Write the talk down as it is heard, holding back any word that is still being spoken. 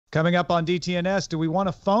Coming up on DTNS, do we want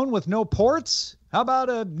a phone with no ports? How about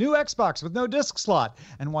a new Xbox with no disc slot?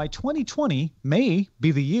 And why 2020 may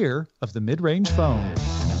be the year of the mid-range phone.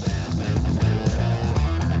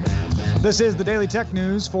 This is the Daily Tech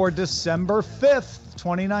News for December 5th,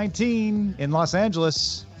 2019 in Los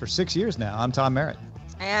Angeles for 6 years now. I'm Tom Merritt.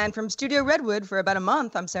 And from Studio Redwood for about a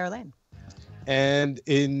month, I'm Sarah Lane. And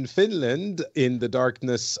in Finland, in the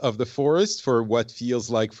darkness of the forest for what feels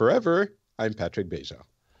like forever, I'm Patrick Beja.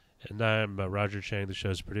 And I'm Roger Chang, the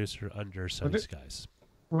show's producer, under Sunny Skies.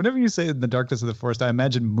 Whenever you say in the darkness of the forest, I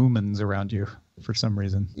imagine moomins around you for some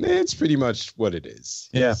reason. It's pretty much what it is.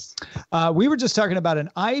 Yes. We were just talking about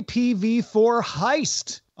an IPv4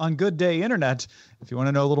 heist on Good Day Internet. If you want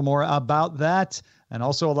to know a little more about that, and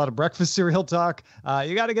also a lot of breakfast cereal talk,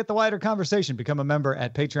 you got to get the wider conversation. Become a member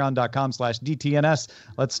at patreon.com/DTNS.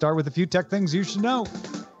 Let's start with a few tech things you should know.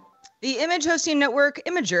 The image hosting network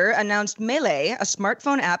Imager announced Melee, a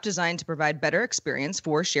smartphone app designed to provide better experience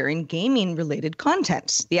for sharing gaming-related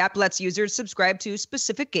content. The app lets users subscribe to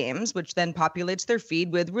specific games, which then populates their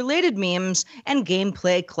feed with related memes and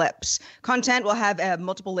gameplay clips. Content will have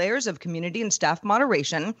multiple layers of community and staff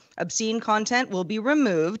moderation. Obscene content will be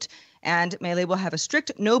removed, and Melee will have a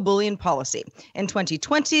strict no-bullying policy. In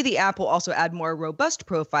 2020, the app will also add more robust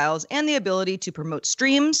profiles and the ability to promote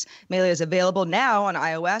streams. Melee is available now on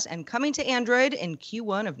iOS and coming to Android in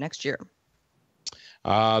Q1 of next year.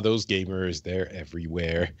 Those gamers, they're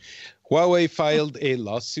everywhere. Huawei filed a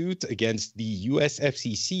lawsuit against the U.S.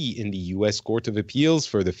 FCC in the U.S. Court of Appeals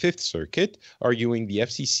for the Fifth Circuit, arguing the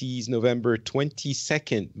FCC's November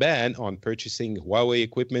 22nd ban on purchasing Huawei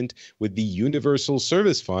equipment with the Universal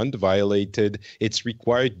Service Fund violated its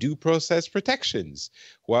required due process protections.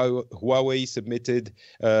 Huawei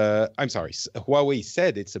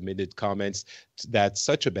said it submitted comments that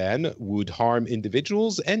such a ban would harm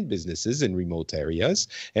individuals and businesses in remote areas,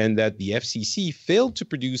 and that the FCC failed to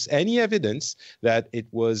produce any evidence that it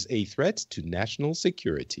was a threat to national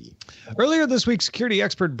security. Earlier this week, security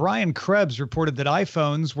expert Brian Krebs reported that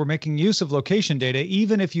iPhones were making use of location data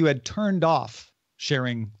even if you had turned off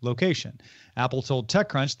sharing location. Apple told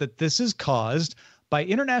TechCrunch that this is caused by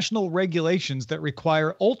international regulations that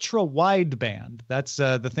require ultra-wideband, that's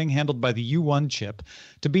the thing handled by the U1 chip,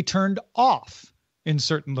 to be turned off in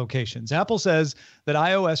certain locations. Apple says that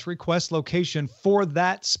iOS requests location for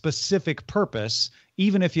that specific purpose,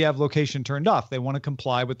 even if you have location turned off. They want to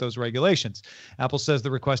comply with those regulations. Apple says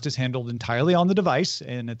the request is handled entirely on the device,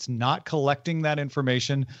 and it's not collecting that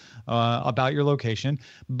information about your location.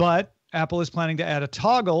 But Apple is planning to add a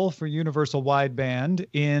toggle for universal wideband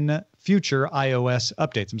in future iOS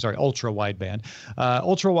updates. I'm sorry, ultra wideband.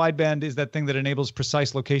 Ultra wideband is that thing that enables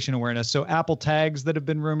precise location awareness. So Apple tags that have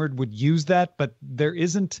been rumored would use that, but there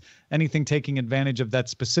isn't anything taking advantage of that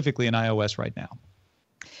specifically in iOS right now.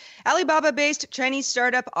 Alibaba-based Chinese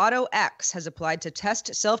startup AutoX has applied to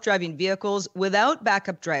test self-driving vehicles without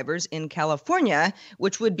backup drivers in California,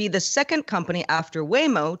 which would be the second company after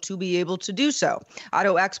Waymo to be able to do so.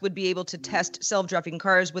 AutoX would be able to test self-driving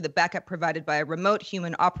cars with a backup provided by a remote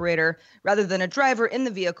human operator rather than a driver in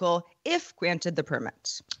the vehicle if granted the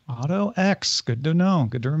permits. AutoX, good to know,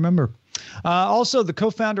 good to remember. Also, the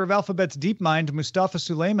co-founder of Alphabet's DeepMind, Mustafa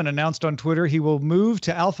Suleyman, announced on Twitter he will move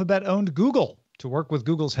to Alphabet-owned Google to work with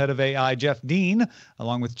Google's head of AI, Jeff Dean,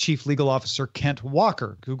 along with Chief Legal Officer Kent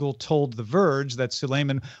Walker. Google told The Verge that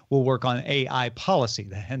Suleyman will work on AI policy,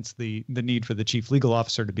 hence the need for the Chief Legal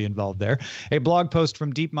Officer to be involved there. A blog post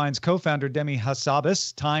from DeepMind's co-founder, Demi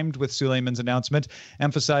Hassabis, timed with Suleyman's announcement,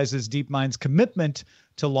 emphasizes DeepMind's commitment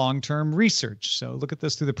to long-term research. So look at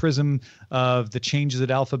this through the prism of the changes at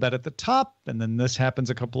Alphabet at the top, and then this happens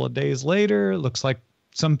a couple of days later. It looks like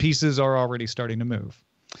some pieces are already starting to move.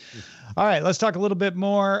 All right, let's talk a little bit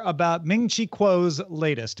more about Ming-Chi Kuo's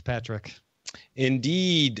latest, Patrick.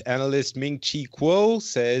 Indeed, analyst Ming-Chi Kuo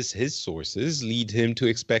says his sources lead him to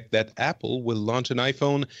expect that Apple will launch an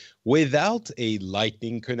iPhone without a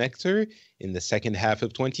Lightning connector in the second half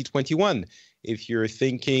of 2021. If you're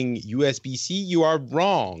thinking USB-C, you are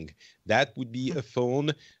wrong. That would be a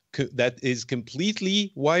phone that is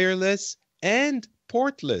completely wireless and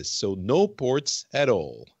portless, so no ports at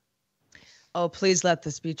all. Oh, please let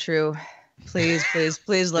this be true. Please, please,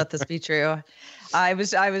 please let this be true.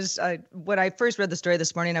 When I first read the story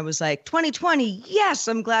this morning, I was like, 2020, yes,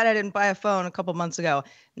 I'm glad I didn't buy a phone a couple months ago.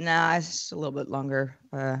 Nah, it's a little bit longer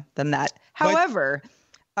than that. However,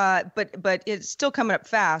 but it's still coming up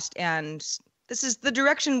fast, and this is the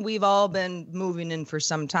direction we've all been moving in for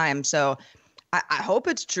some time. So I hope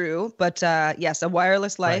it's true, but yes, a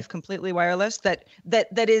wireless life, completely wireless, that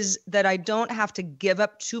I don't have to give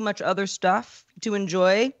up too much other stuff to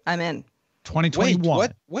enjoy. I'm in. 2021.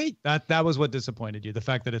 What? Wait. That was what disappointed you. The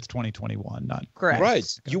fact that it's 2021, not Correct.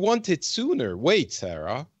 Right. You want it sooner. Wait,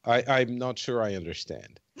 Sarah. I'm not sure I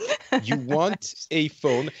understand. You want a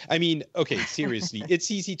phone. I mean, okay, seriously, it's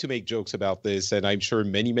easy to make jokes about this, and I'm sure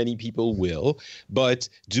many, many people will. But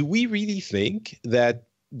do we really think that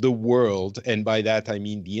the world, and by that I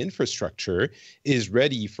mean the infrastructure, is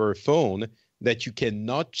ready for a phone that you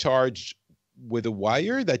cannot charge with a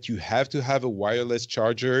wire, that you have to have a wireless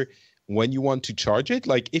charger when you want to charge it?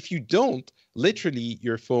 Like, if you don't, literally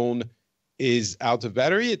your phone is out of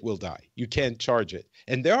battery, it will die. You can't charge it.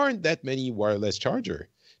 And there aren't that many wireless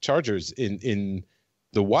chargers in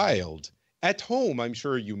the wild. At home, I'm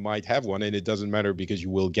sure you might have one, and it doesn't matter because you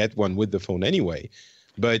will get one with the phone anyway.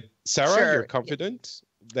 But Sarah, Sure. you're confident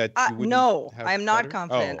that you wouldn't No, have I'm not battery?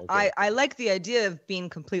 confident. Oh, okay. I like the idea of being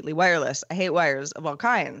completely wireless. I hate wires of all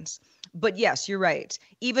kinds. But yes, you're right.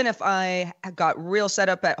 Even if I got real set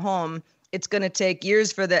up at home, it's going to take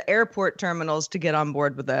years for the airport terminals to get on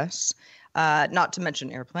board with this, not to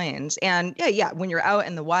mention airplanes. And yeah, when you're out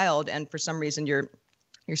in the wild and for some reason you're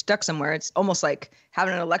stuck somewhere, it's almost like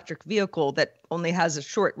having an electric vehicle that only has a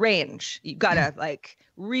short range. You gotta like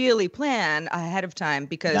really plan ahead of time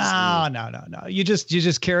because No. You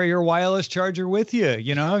just carry your wireless charger with you.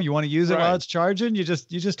 You know, you want to use it while Right. it's charging. You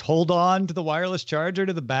just hold on to the wireless charger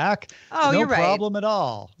to the back. Oh, no you're right. problem at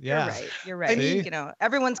all. Yeah. You're right. See? You know,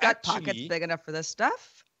 everyone's got pockets Actually- big enough for this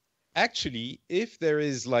stuff. Actually, if there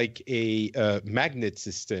is like a magnet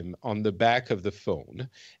system on the back of the phone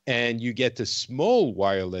and you get a small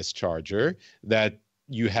wireless charger that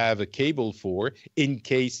you have a cable for, in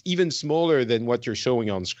case even smaller than what you're showing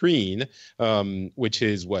on screen, which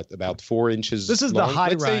is what, about 4 inches This is long, the high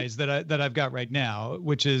let's say? rise that I've got right now,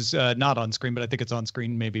 which is not on screen, but I think it's on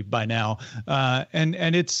screen maybe by now.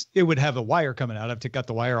 And it would have a wire coming out. I've got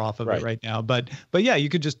the wire off of it right now. But yeah,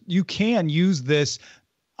 you can use this.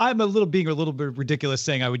 I'm being a little bit ridiculous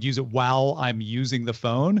saying I would use it while I'm using the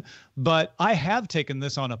phone, but I have taken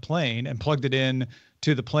this on a plane and plugged it in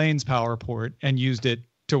to the plane's power port and used it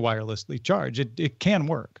to wirelessly charge. It can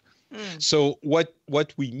work. So what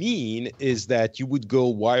we mean is that you would go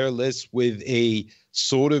wireless with a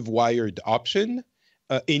sort of wired option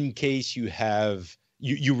in case you have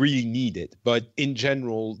you really need it. But in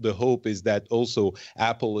general, the hope is that also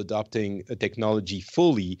Apple adopting a technology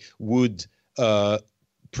fully would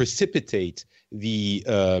precipitate the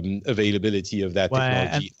availability of that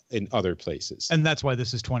technology in other places. And that's why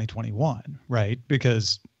this is 2021, right?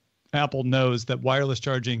 Because Apple knows that wireless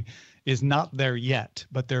charging is not there yet,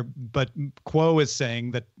 but Kuo is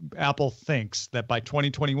saying that Apple thinks that by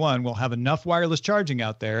 2021 we'll have enough wireless charging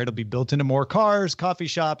out there. It'll be built into more cars, coffee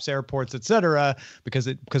shops, airports, etc.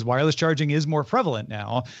 Because wireless charging is more prevalent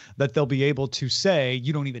now, that they'll be able to say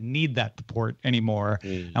you don't even need that port anymore,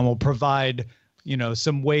 and we'll provide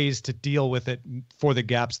some ways to deal with it for the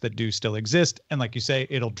gaps that do still exist. And like you say,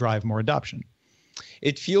 it'll drive more adoption.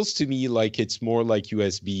 It feels to me like it's more like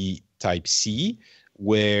USB Type-C,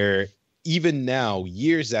 where even now,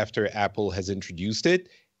 years after Apple has introduced it,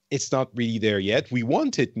 it's not really there yet. We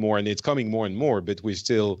want it more, and it's coming more and more, but we're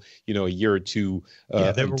still, a year or two they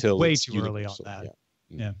were until way it's too early on universal. that.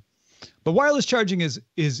 Yeah. But wireless charging is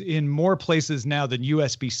in more places now than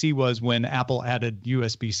USB-C was when Apple added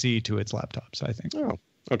USB-C to its laptops, I think. Oh,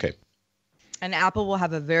 okay. And Apple will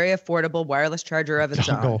have a very affordable wireless charger of its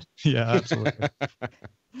own. Dongle. Yeah, absolutely.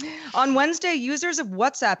 On Wednesday, users of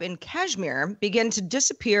WhatsApp in Kashmir began to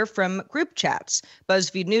disappear from group chats.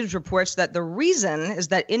 BuzzFeed News reports that the reason is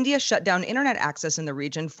that India shut down internet access in the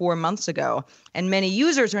region 4 months ago, and many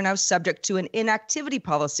users are now subject to an inactivity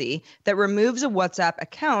policy that removes a WhatsApp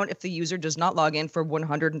account if the user does not log in for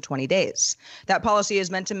 120 days. That policy is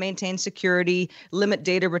meant to maintain security, limit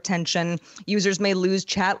data retention. Users may lose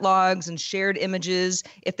chat logs and shared images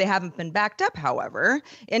if they haven't been backed up, however.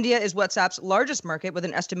 India is WhatsApp's largest market with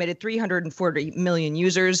an estimated 340 million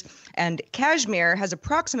users, and Kashmir has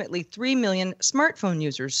approximately 3 million smartphone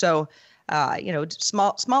users. So,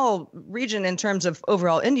 small region in terms of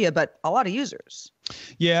overall India, but a lot of users.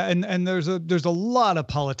 Yeah, and there's a lot of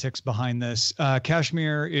politics behind this.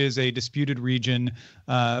 Kashmir is a disputed region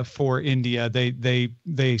for India. They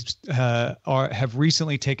have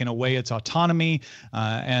recently taken away its autonomy,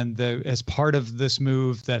 and as part of this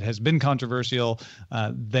move that has been controversial,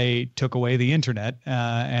 they took away the internet,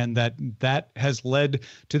 and that has led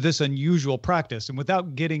to this unusual practice. And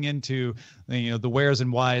without getting into the wheres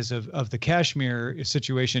and whys of the Kashmir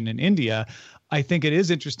situation in India, I think it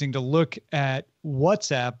is interesting to look at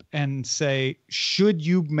WhatsApp and say, should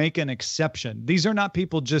you make an exception? These are not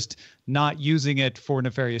people just not using it for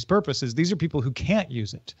nefarious purposes. These are people who can't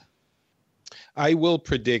use it. I will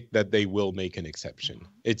predict that they will make an exception.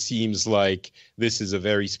 It seems like this is a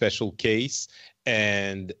very special case,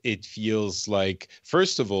 and it feels like,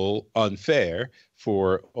 first of all, unfair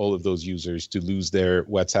for all of those users to lose their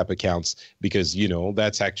WhatsApp accounts because,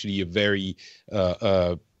 that's actually a very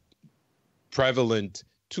prevalent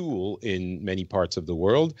tool in many parts of the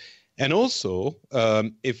world. And also,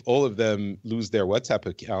 if all of them lose their WhatsApp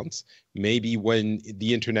accounts, maybe when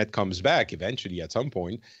the internet comes back eventually at some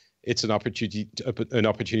point, it's an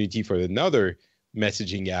opportunity for another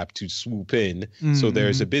messaging app to swoop in. Mm-hmm. So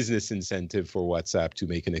there's a business incentive for WhatsApp to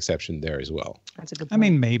make an exception there as well. That's a good point. I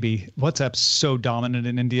mean, maybe. WhatsApp's so dominant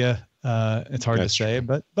in India, it's hard to say,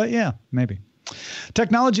 but yeah, maybe.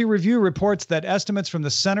 Technology Review reports that estimates from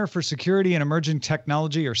the Center for Security and Emerging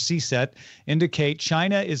Technology, or CSET, indicate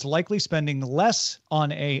China is likely spending less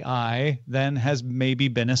on AI than has maybe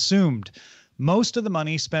been assumed. Most of the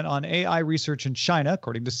money spent on AI research in China,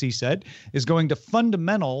 according to CSET, is going to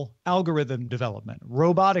fundamental algorithm development,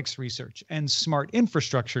 robotics research, and smart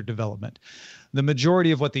infrastructure development. The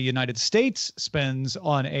majority of what the United States spends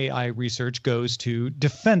on AI research goes to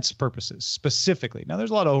defense purposes specifically. Now,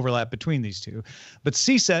 there's a lot of overlap between these two, but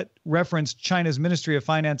CSET referenced China's Ministry of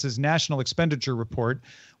Finance's National Expenditure Report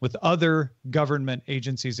with other government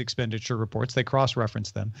agencies' expenditure reports. They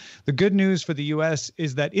cross-reference them. The good news for the U.S.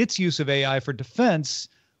 is that its use of AI for defense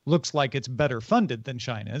looks like it's better funded than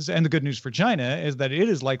China's. And the good news for China is that it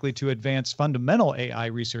is likely to advance fundamental AI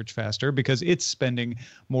research faster because it's spending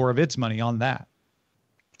more of its money on that.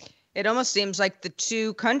 It almost seems like the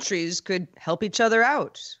two countries could help each other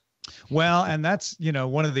out. Well, and that's,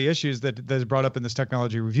 one of the issues that is brought up in this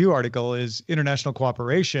Technology Review article is international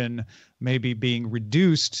cooperation may be being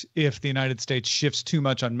reduced if the United States shifts too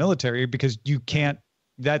much on military because you can't.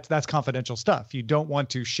 That's confidential stuff. You don't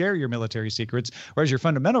want to share your military secrets, whereas your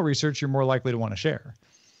fundamental research, you're more likely to want to share.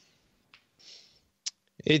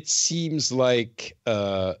 It seems like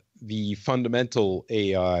the fundamental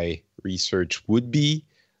AI research would be,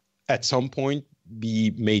 at some point,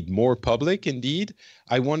 be made more public, indeed.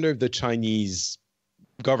 I wonder if the Chinese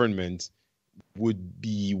government would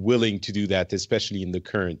be willing to do that, especially in the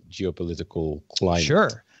current geopolitical climate.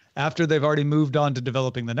 Sure. After they've already moved on to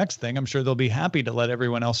developing the next thing, I'm sure they'll be happy to let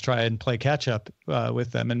everyone else try and play catch up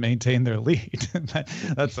with them and maintain their lead.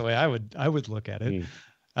 That's the way I would look at it.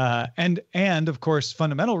 And of course,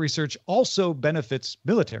 fundamental research also benefits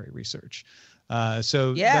military research.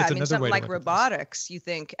 So yeah, that's something like robotics. You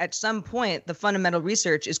think at some point the fundamental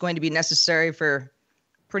research is going to be necessary for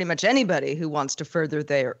pretty much anybody who wants to further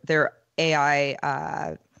their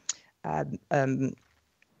AI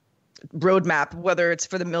roadmap, whether it's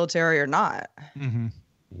for the military or not. Mm-hmm.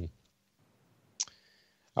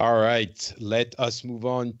 All right, let us move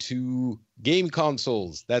on to game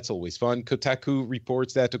consoles. That's always fun. Kotaku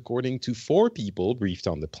reports that according to 4 people briefed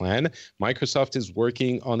on the plan, Microsoft is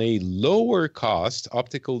working on a lower cost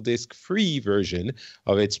optical disc free version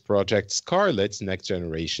of its Project Scarlet's next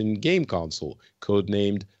generation game console,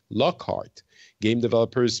 codenamed Lockhart. Game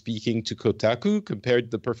developers speaking to Kotaku compared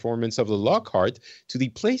the performance of the Lockhart to the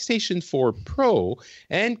PlayStation 4 Pro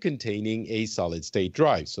and containing a solid-state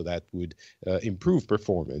drive, so that would improve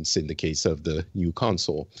performance in the case of the new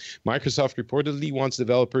console. Microsoft reportedly wants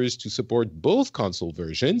developers to support both console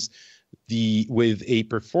versions, with a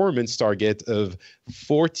performance target of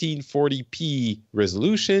 1440p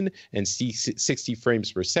resolution and 60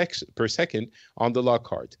 frames per second on the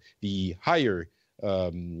Lockhart. The higher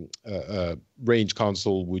range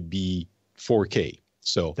console would be 4K.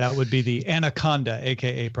 So that would be the Anaconda,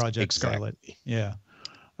 aka Project Scarlet. Yeah.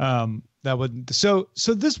 That would so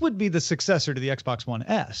this would be the successor to the Xbox One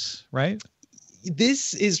S, right?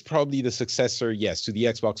 This is probably the successor, yes, to the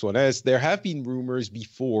Xbox One S. There have been rumors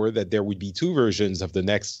before that there would be 2 versions of the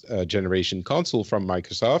next generation console from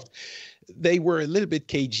Microsoft. They were a little bit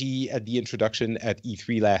cagey at the introduction at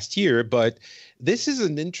E3 last year, but this is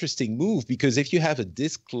an interesting move because if you have a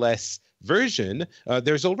disc-less version,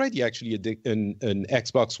 there's already actually an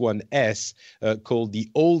Xbox One S called the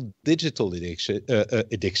Old Digital Edition,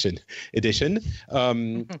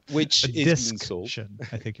 which is being sold.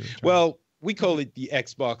 I think you're well. We call it the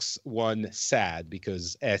Xbox One SAD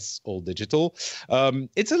because S, all digital.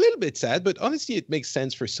 It's a little bit sad, but honestly, it makes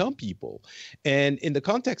sense for some people. And in the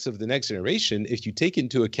context of the next generation, if you take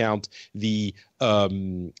into account the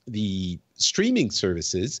streaming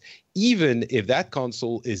services, even if that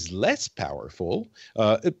console is less powerful,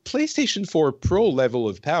 a PlayStation 4 Pro level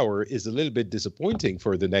of power is a little bit disappointing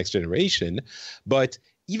for the next generation. But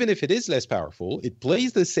even if it is less powerful, it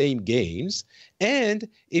plays the same games. And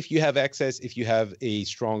if you have access, if you have a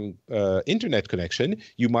strong internet connection,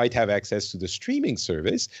 you might have access to the streaming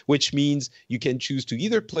service, which means you can choose to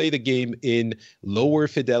either play the game in lower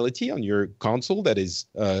fidelity on your console that is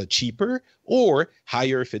cheaper, or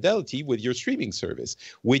higher fidelity with your streaming service,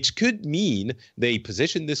 which could mean they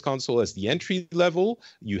position this console as the entry level.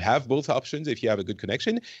 You have both options if you have a good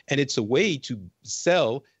connection, and it's a way to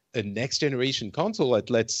sell a next generation console at,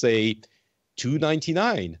 let's say,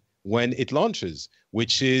 $299 when it launches,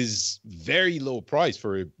 which is very low price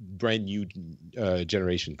for a brand new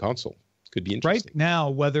generation console. Could be interesting. Right now,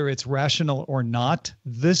 whether it's rational or not,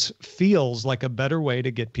 this feels like a better way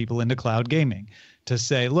to get people into cloud gaming, to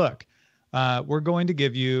say, look, we're going to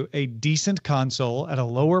give you a decent console at a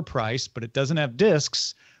lower price, but it doesn't have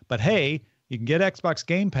discs. But hey, you can get Xbox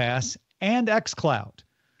Game Pass and xCloud.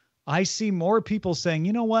 I see more people saying,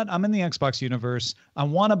 you know what, I'm in the Xbox universe. I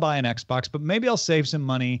want to buy an Xbox, but maybe I'll save some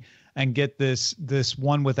money and get this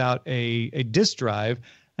one without a disk drive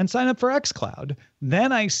and sign up for xCloud.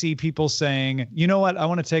 Then I see people saying, you know what, I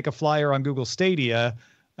want to take a flyer on Google Stadia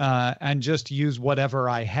and just use whatever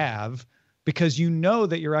I have, because you know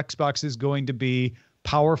that your Xbox is going to be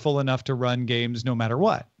powerful enough to run games no matter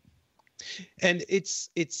what. And it's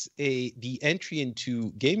the entry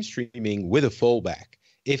into game streaming with a fallback.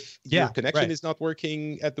 If your connection is not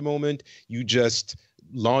working at the moment, you just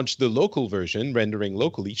launch the local version, rendering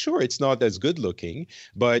locally. Sure, it's not as good looking,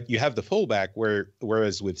 but you have the fallback,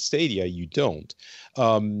 whereas with Stadia, you don't.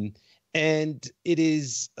 And it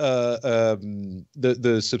is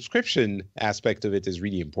the subscription aspect of it is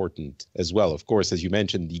really important as well. Of course, as you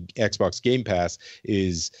mentioned, the Xbox Game Pass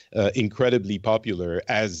is incredibly popular,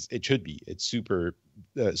 as it should be. It's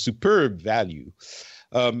superb value.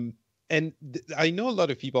 And I know a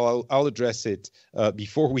lot of people, I'll address it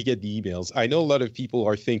before we get the emails. I know a lot of people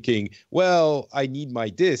are thinking, well, I need my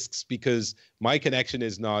discs because my connection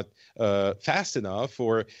is not fast enough,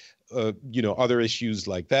 or, other issues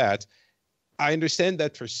like that. I understand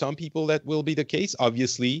that for some people that will be the case.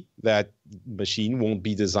 Obviously, that machine won't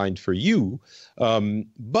be designed for you.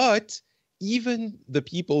 But even the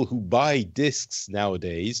people who buy discs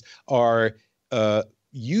nowadays are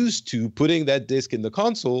used to putting that disk in the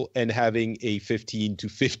console and having a 15 to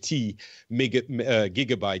 50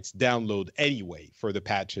 gigabytes download anyway for the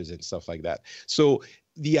patches and stuff like that. So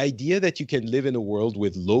the idea that you can live in a world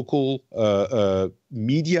with local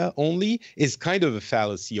media only is kind of a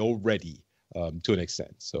fallacy already to an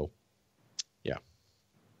extent. So, yeah.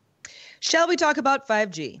 Shall we talk about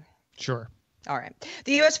 5G? Sure. All right.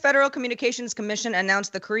 The U.S. Federal Communications Commission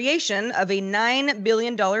announced the creation of a $9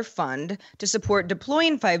 billion fund to support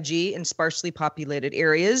deploying 5G in sparsely populated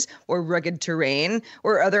areas or rugged terrain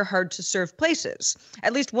or other hard-to-serve places.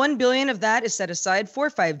 At least $1 billion of that is set aside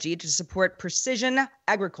for 5G to support precision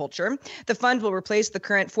agriculture. The fund will replace the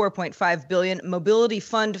current $4.5 billion Mobility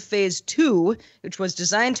Fund Phase 2, which was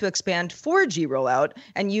designed to expand 4G rollout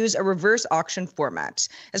and use a reverse auction format.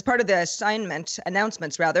 As part of the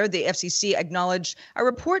announcements, the FCC acknowledged a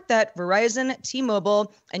report that Verizon,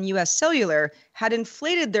 T-Mobile, and U.S. Cellular had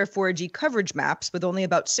inflated their 4G coverage maps with only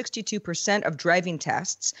about 62% of driving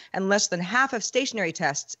tests and less than half of stationary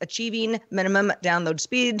tests achieving minimum download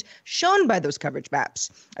speed shown by those coverage maps.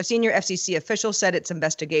 A senior FCC official said its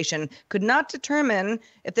investigation could not determine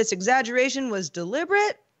if this exaggeration was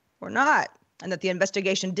deliberate or not, and that the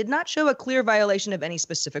investigation did not show a clear violation of any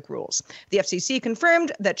specific rules. The FCC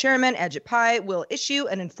confirmed that Chairman Ajit Pai will issue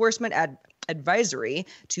an enforcement advisory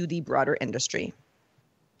to the broader industry.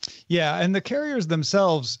 Yeah, and the carriers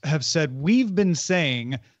themselves have said, we've been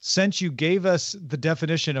saying since you gave us the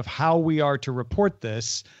definition of how we are to report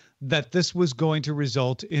this, that this was going to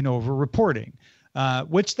result in over-reporting,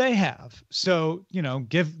 which they have. So,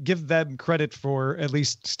 give them credit for at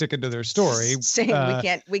least sticking to their story.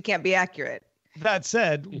 Saying we can't be accurate. That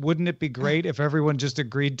said, wouldn't it be great if everyone just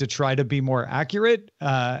agreed to try to be more accurate,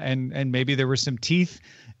 and maybe there were some teeth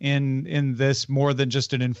in this more than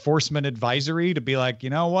just an enforcement advisory to be like, you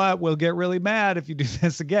know what, we'll get really mad if you do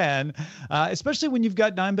this again, especially when you've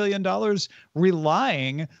got $9 billion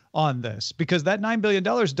relying on this, because that $9 billion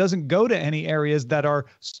doesn't go to any areas that are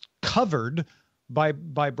covered by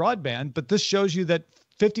broadband. But this shows you that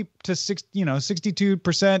 50 to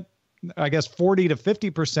 62%, I guess 40 to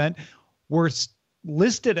 50% were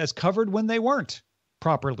listed as covered when they weren't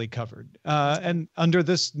properly covered. And under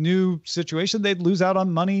this new situation, they'd lose out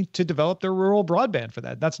on money to develop their rural broadband for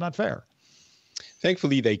that. That's not fair.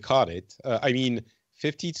 Thankfully, they caught it.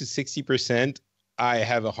 50 to 60%, I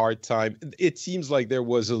have a hard time. It seems like there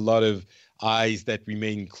was a lot of eyes that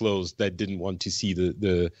remained closed that didn't want to see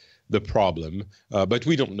the the problem, but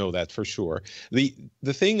we don't know that for sure. The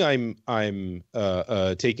thing I'm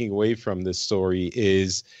taking away from this story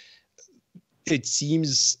is it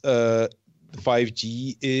seems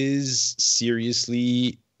 5G is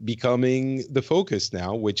seriously becoming the focus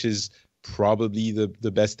now, which is probably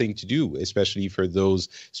the best thing to do, especially for those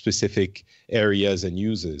specific areas and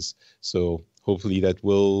uses. So hopefully that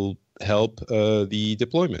will help the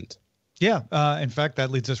deployment. Yeah. In fact,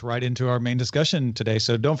 that leads us right into our main discussion today.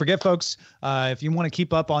 So don't forget, folks, if you want to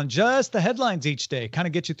keep up on just the headlines each day, kind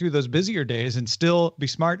of get you through those busier days and still be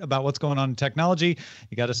smart about what's going on in technology,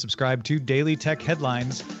 you got to subscribe to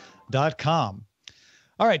dailytechheadlines.com.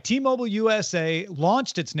 All right, T-Mobile USA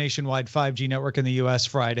launched its nationwide 5G network in the U.S.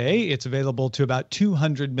 Friday. It's available to about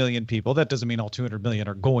 200 million people. That doesn't mean all 200 million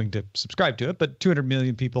are going to subscribe to it, but 200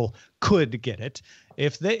 million people could get it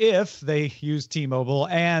if they use T-Mobile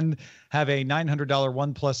and have a $900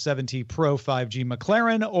 OnePlus 7T Pro 5G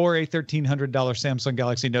McLaren or a $1,300 Samsung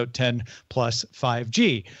Galaxy Note 10 Plus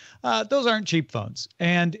 5G. Those aren't cheap phones,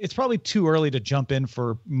 and it's probably too early to jump in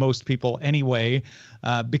for most people anyway,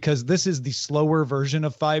 because this is the slower version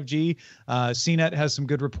of 5G. CNET has some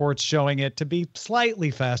good reports showing it to be slightly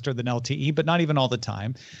faster than LTE, but not even all the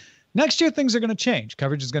time. Next year, things are going to change.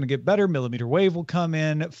 Coverage is going to get better. Millimeter wave will come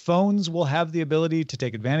in. Phones will have the ability to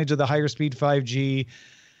take advantage of the higher speed 5G.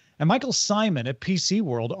 And Michael Simon at PC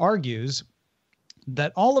World argues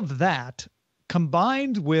that all of that,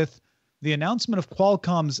 combined with the announcement of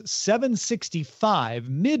Qualcomm's 765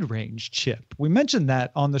 mid-range chip. We mentioned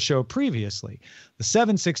that on the show previously. The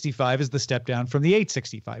 765 is the step down from the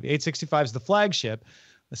 865. The 865 is the flagship.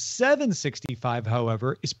 The 765,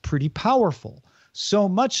 however, is pretty powerful. So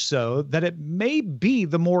much so that it may be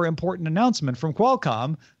the more important announcement from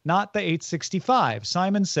Qualcomm, not the 865.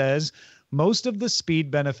 Simon says most of the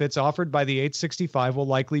speed benefits offered by the 865 will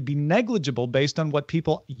likely be negligible based on what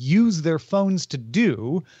people use their phones to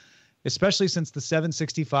do, especially since the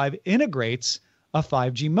 765 integrates a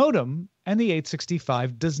 5G modem and the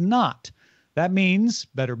 865 does not. That means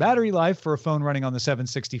better battery life for a phone running on the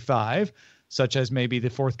 765, such as maybe the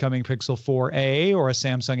forthcoming Pixel 4a or a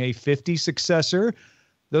Samsung A50 successor.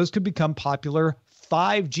 Those could become popular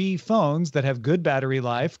 5G phones that have good battery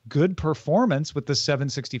life, good performance with the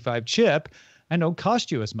 765 chip, and don't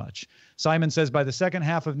cost you as much. Simon says by the second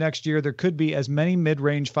half of next year, there could be as many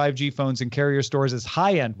mid-range 5G phones in carrier stores as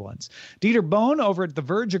high-end ones. Dieter Bohn over at The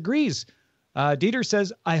Verge agrees. Dieter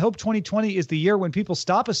says, I hope 2020 is the year when people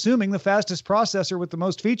stop assuming the fastest processor with the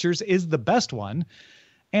most features is the best one.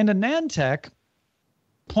 And AnandTech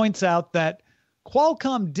points out that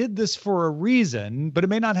Qualcomm did this for a reason, but it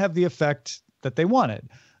may not have the effect that they wanted.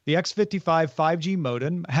 The X55 5G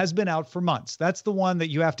modem has been out for months. That's the one that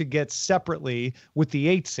you have to get separately with the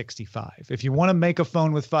 865. If you want to make a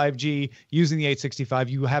phone with 5G using the 865,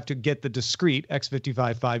 you have to get the discrete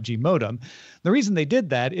X55 5G modem. The reason they did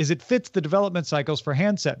that is it fits the development cycles for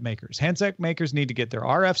handset makers. Handset makers need to get their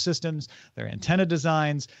RF systems, their antenna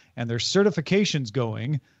designs, and their certifications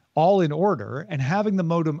going all in order, and having the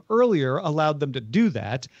modem earlier allowed them to do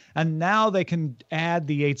that. And now they can add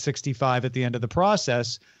the 865 at the end of the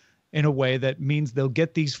process in a way that means they'll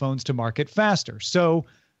get these phones to market faster. So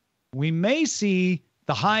we may see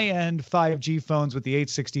the high-end 5G phones with the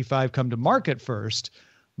 865 come to market first,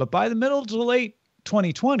 but by the middle to late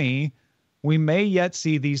 2020, we may yet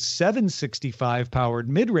see these 765 powered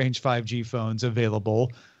mid-range 5G phones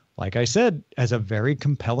available, like I said, as a very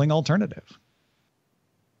compelling alternative.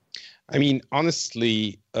 I mean,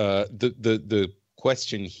 honestly, the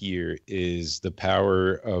question here is the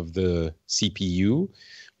power of the CPU,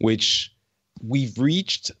 which we've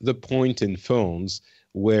reached the point in phones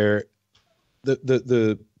where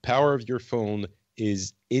the power of your phone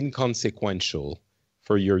is inconsequential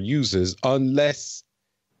for your users unless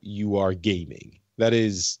you are gaming.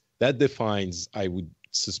 That defines, I would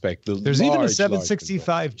suspect, the There's even a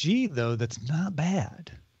 765G, though, that's not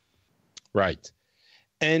bad. Right.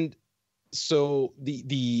 And so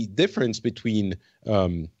the difference between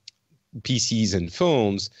PCs and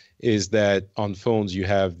phones is that on phones you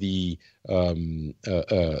have the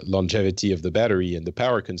longevity of the battery and the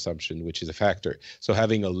power consumption, which is a factor. So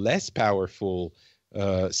having a less powerful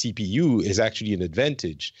CPU is actually an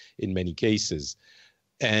advantage in many cases.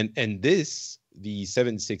 And this, the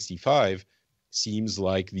 765, seems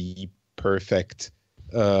like the perfect,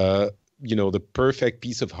 the perfect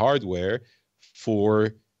piece of hardware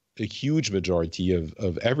for a huge majority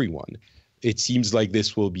of everyone. It seems like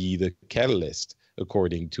this will be the catalyst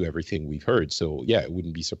according to everything we've heard. So yeah, it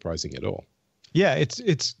wouldn't be surprising at all. Yeah,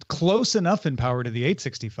 it's close enough in power to the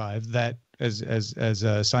 865 that,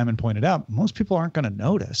 as Simon pointed out, most people aren't going to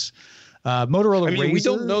notice. Motorola I mean, Razr, we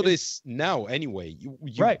don't notice now anyway. You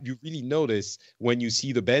Right. you really notice when you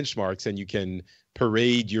see the benchmarks and you can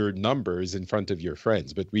parade your numbers in front of your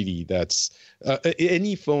friends. But really, that's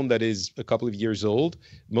any phone that is a couple of years old,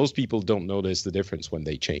 most people don't notice the difference when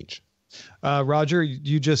they change. Roger,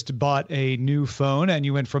 you just bought a new phone and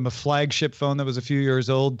you went from a flagship phone that was a few years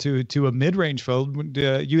old to a mid-range phone.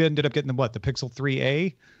 You ended up getting the Pixel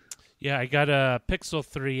 3a? Yeah, I got a Pixel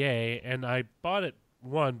 3a, and I bought it,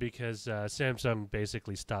 one, because Samsung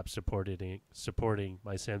basically stopped supporting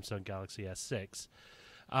my Samsung Galaxy S6.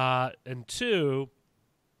 And two,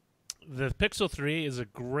 the Pixel 3 is a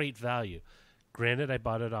great value. Granted, I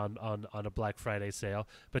bought it on a Black Friday sale,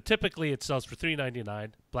 but typically it sells for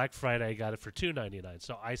 $399. Black Friday, I got it for $299,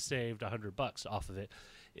 so I saved $100 off of it.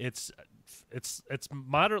 It's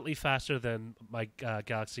moderately faster than my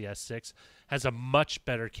Galaxy S6. Has a much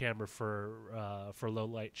better camera for low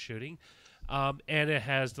light shooting, and it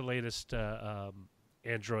has the latest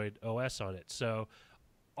Android OS on it. So,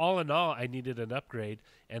 all in all, I needed an upgrade,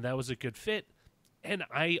 and that was a good fit. And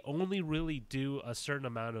I only really do a certain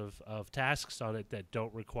amount of tasks on it that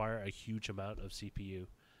don't require a huge amount of CPU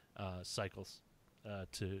cycles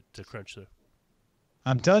to crunch through.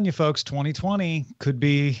 I'm telling you, folks, 2020 could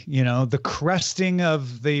be, the cresting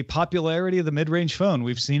of the popularity of the mid-range phone.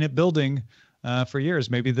 We've seen it building for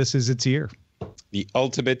years. Maybe this is its year. The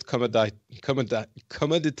ultimate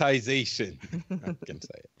commoditization. I can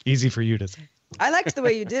say it. Easy for you to say. I liked the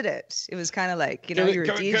way you did it. It was kind of like, you're a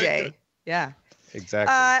DJ. Yeah.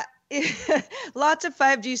 Exactly. Lots of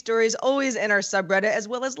 5G stories always in our subreddit, as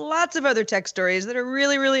well as lots of other tech stories that are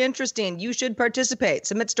really, really interesting. You should participate.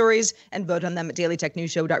 Submit stories and vote on them at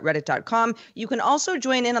dailytechnewsshow.reddit.com. You can also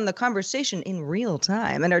join in on the conversation in real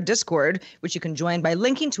time in our Discord, which you can join by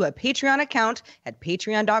linking to a Patreon account at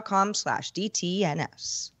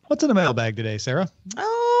patreon.com/DTNS. What's in the mailbag today, Sarah?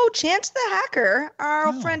 Oh, Chance the Hacker, our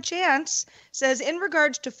old friend Chance, says, in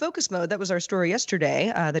regards to focus mode, that was our story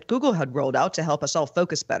yesterday that Google had rolled out to help us all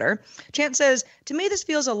focus better. Chance says, to me, this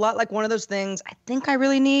feels a lot like one of those things I think I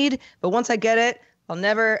really need, but once I get it, I'll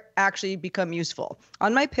never actually become useful.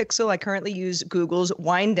 On my Pixel, I currently use Google's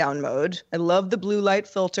wind down mode. I love the blue light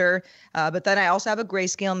filter, but then I also have a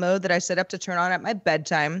grayscale mode that I set up to turn on at my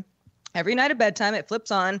bedtime. Every night at bedtime, it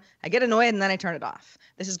flips on. I get annoyed, and then I turn it off.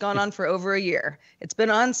 This has gone on for over a year. It's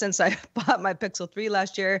been on since I bought my Pixel 3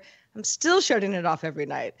 last year. I'm still shutting it off every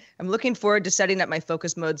night. I'm looking forward to setting up my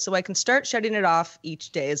focus mode so I can start shutting it off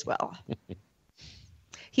each day as well.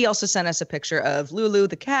 He also sent us a picture of Lulu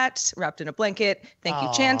the cat wrapped in a blanket. Thank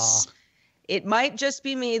you, Chance. It might just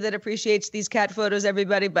be me that appreciates these cat photos,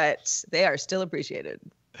 everybody, but they are still appreciated.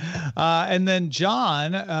 And then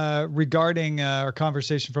John, regarding our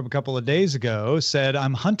conversation from a couple of days ago, said,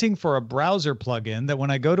 I'm hunting for a browser plugin that when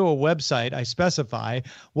I go to a website I specify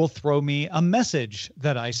will throw me a message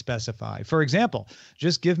that I specify. For example,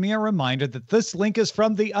 just give me a reminder that this link is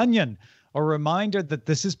from The Onion, a reminder that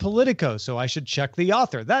this is Politico, so I should check the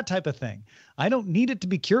author, that type of thing. I don't need it to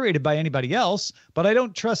be curated by anybody else, but I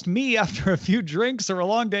don't trust me after a few drinks or a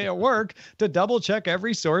long day at work to double check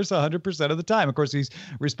every source 100% of the time. Of course, he's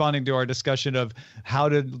responding to our discussion of how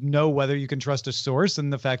to know whether you can trust a source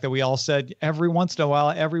and the fact that we all said every once in a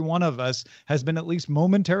while, every one of us has been at least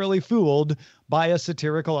momentarily fooled by a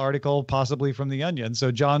satirical article, possibly from The Onion.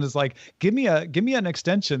 So John is like, give me an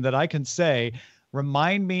extension that I can say,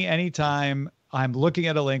 remind me anytime I'm looking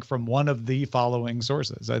at a link from one of the following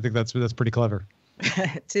sources. I think that's pretty clever.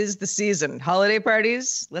 'Tis the season. Holiday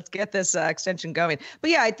parties. Let's get this extension going.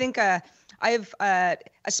 But yeah, I think I've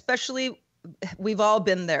especially, we've all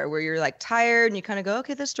been there where you're like tired and you kind of go,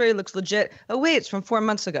 okay, this story looks legit. Oh, wait, it's from 4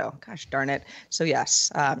 months ago. Gosh darn it. So yes,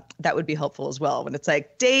 that would be helpful as well when it's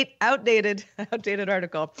like outdated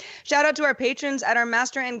article. Shout out to our patrons at our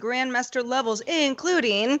master and grandmaster levels,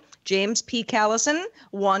 including James P. Callison,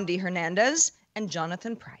 Wandy Hernandez, and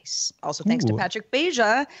Jonathan Price. Also, thanks to Patrick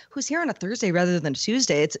Beja, who's here on a Thursday rather than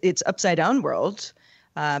Tuesday. It's Upside Down World,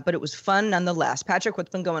 but it was fun nonetheless. Patrick,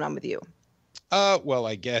 what's been going on with you? Well,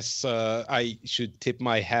 I guess I should tip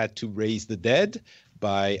my hat to Raise the Dead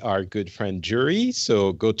by our good friend Jury.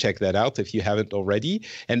 So go check that out if you haven't already.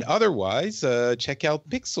 And otherwise, check out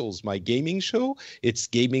Pixels, my gaming show. It's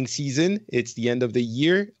gaming season. It's the end of the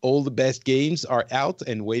year. All the best games are out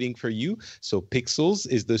and waiting for you. So Pixels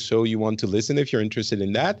is the show you want to listen if you're interested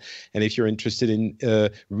in that. And if you're interested in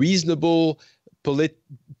reasonable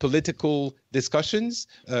political discussions,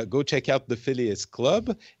 go check out the Phileas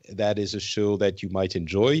Club. That is a show that you might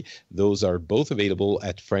enjoy. Those are both available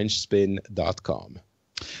at FrenchSpin.com.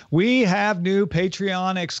 We have new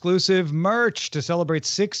Patreon exclusive merch to celebrate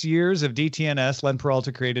 6 years of DTNS. Len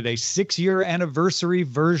Peralta created a 6-year anniversary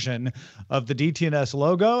version of the DTNS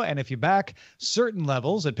logo. And if you back certain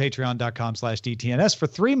levels at patreon.com/DTNS for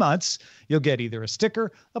 3 months, you'll get either a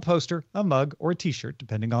sticker, a poster, a mug, or a t-shirt,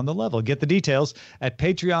 depending on the level. Get the details at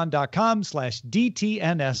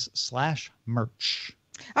patreon.com/DTNS/merch.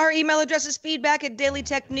 Our email address is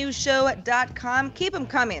feedback@dailytechnewsshow.com. Keep them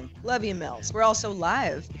coming. Love emails. We're also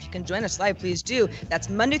live. If you can join us live, please do. That's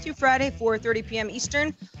Monday through Friday, 4:30 p.m.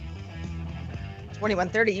 Eastern,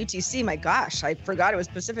 21:30 UTC. My gosh, I forgot it was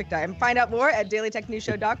Pacific time. Find out more at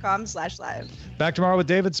dailytechnewsshow.com/live. Back tomorrow with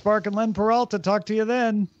David Spark and Len Peralta. Talk to you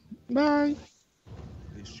then. Bye.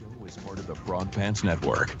 This show is part of the Frog Pants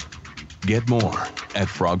Network. Get more at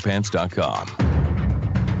frogpants.com.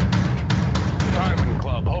 Diamond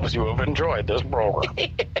Club hopes you have enjoyed this program.